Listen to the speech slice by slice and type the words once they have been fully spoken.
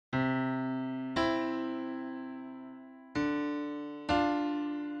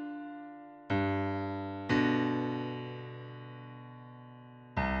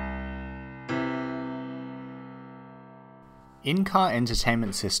In-car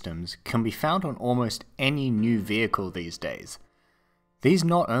entertainment systems can be found on almost any new vehicle these days. These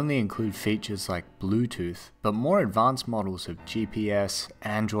not only include features like Bluetooth, but more advanced models have GPS,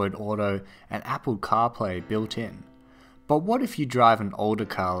 Android Auto, and Apple CarPlay built in. But what if you drive an older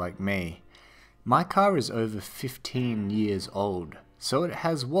car like me? My car is over 15 years old, so it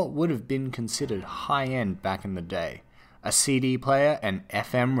has what would have been considered high-end back in the day, a CD player and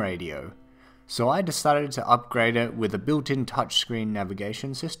FM radio. So I decided to upgrade it with a built-in touchscreen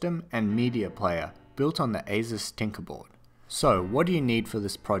navigation system and media player built on the ASUS Tinkerboard. So what do you need for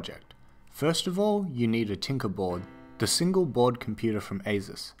this project? First of all, you need a Tinkerboard, the single board computer from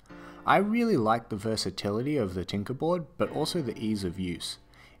ASUS. I really like the versatility of the Tinkerboard, but also the ease of use.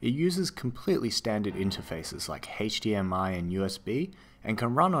 It uses completely standard interfaces like HDMI and USB and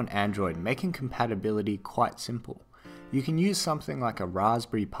can run on Android, making compatibility quite simple. You can use something like a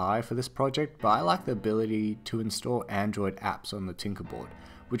Raspberry Pi for this project, but I like the ability to install Android apps on the Tinkerboard,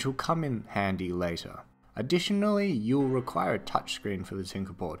 which will come in handy later. Additionally, you'll require a touchscreen for the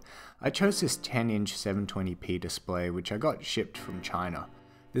Tinkerboard. I chose this 10-inch 720p display, which I got shipped from China.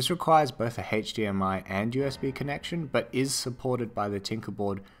 This requires both a HDMI and USB connection, but is supported by the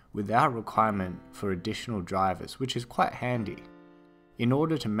Tinkerboard without requirement for additional drivers, which is quite handy. In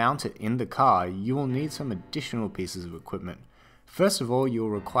order to mount it in the car, you will need some additional pieces of equipment. First of all, you'll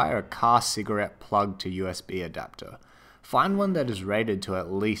require a car cigarette plug to USB adapter. Find one that is rated to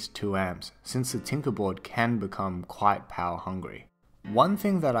at least 2 amps, since the Tinkerboard can become quite power hungry. One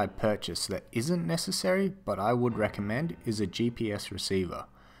thing that I purchased that isn't necessary, but I would recommend, is a GPS receiver.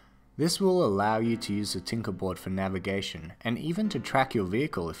 This will allow you to use the Tinkerboard for navigation, and even to track your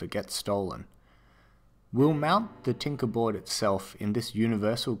vehicle if it gets stolen. We'll mount the Tinkerboard itself in this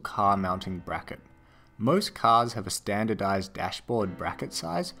universal car mounting bracket. Most cars have a standardized dashboard bracket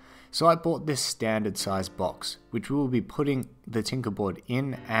size, so I bought this standard size box, which we will be putting the Tinkerboard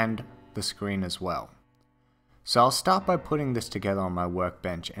in and the screen as well. So I'll start by putting this together on my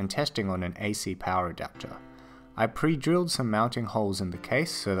workbench and testing on an AC power adapter. I pre-drilled some mounting holes in the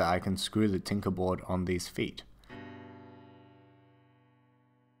case so that I can screw the Tinkerboard on these feet.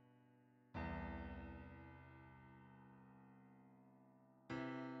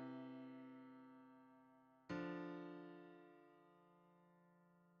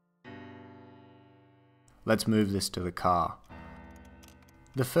 Let's move this to the car.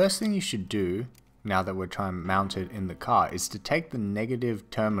 The first thing you should do, now that we're trying to mount it in the car, is to take the negative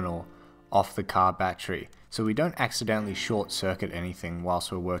terminal off the car battery, so we don't accidentally short circuit anything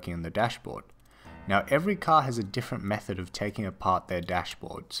whilst we're working on the dashboard. Now every car has a different method of taking apart their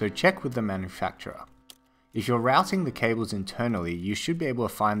dashboard, so check with the manufacturer. If you're routing the cables internally, you should be able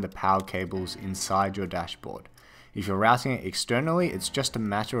to find the power cables inside your dashboard. If you're routing it externally, it's just a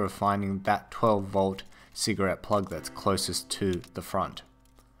matter of finding that 12-volt cigarette plug that's closest to the front.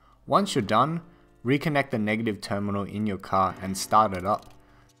 Once you're done, reconnect the negative terminal in your car and start it up.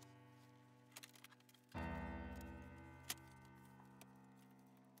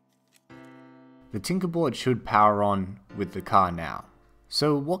 The Tinkerboard should power on with the car now.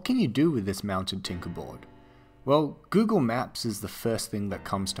 So what can you do with this mounted Tinkerboard? Well, Google Maps is the first thing that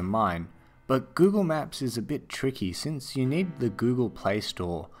comes to mind, but Google Maps is a bit tricky since you need the Google Play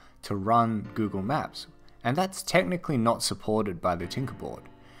Store to run Google Maps, and that's technically not supported by the Tinkerboard.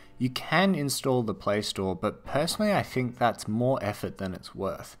 You can install the Play Store, but personally I think that's more effort than it's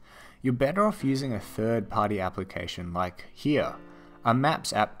worth. You're better off using a third-party application like here, a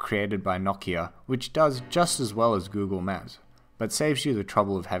Maps app created by Nokia, which does just as well as Google Maps, but saves you the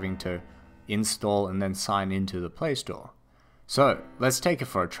trouble of having to install and then sign into the Play Store. So let's take it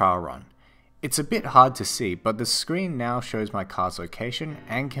for a trial run. It's a bit hard to see, but the screen now shows my car's location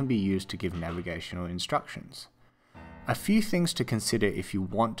and can be used to give navigational instructions. A few things to consider if you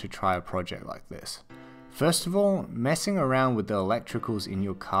want to try a project like this. First of all, messing around with the electricals in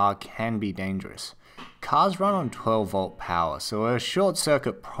your car can be dangerous. Cars run on 12-volt power, so a short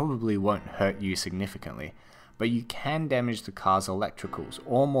circuit probably won't hurt you significantly, but you can damage the car's electricals,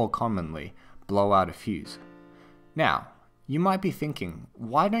 or more commonly, blow out a fuse. Now, you might be thinking,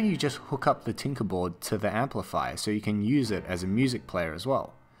 why don't you just hook up the Tinkerboard to the amplifier so you can use it as a music player as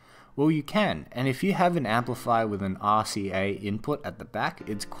well? Well, you can, and if you have an amplifier with an RCA input at the back,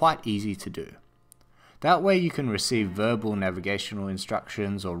 it's quite easy to do. That way you can receive verbal navigational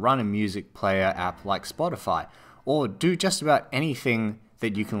instructions or run a music player app like Spotify, or do just about anything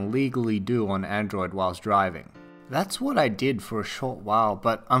that you can legally do on Android whilst driving. That's what I did for a short while,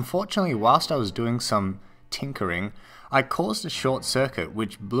 but unfortunately whilst I was doing some tinkering, I caused a short circuit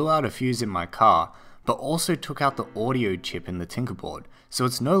which blew out a fuse in my car, but also took out the audio chip in the Tinkerboard, so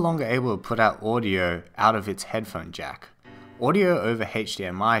it's no longer able to put out audio out of its headphone jack. Audio over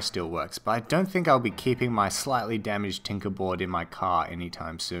HDMI still works, but I don't think I'll be keeping my slightly damaged Tinkerboard in my car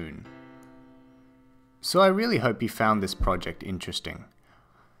anytime soon. So I really hope you found this project interesting.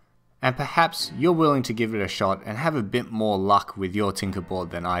 And perhaps you're willing to give it a shot and have a bit more luck with your Tinkerboard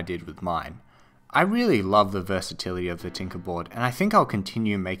than I did with mine. I really love the versatility of the Tinkerboard, and I think I'll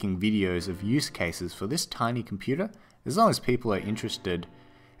continue making videos of use cases for this tiny computer as long as people are interested,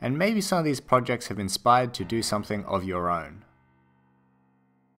 and maybe some of these projects have inspired to do something of your own.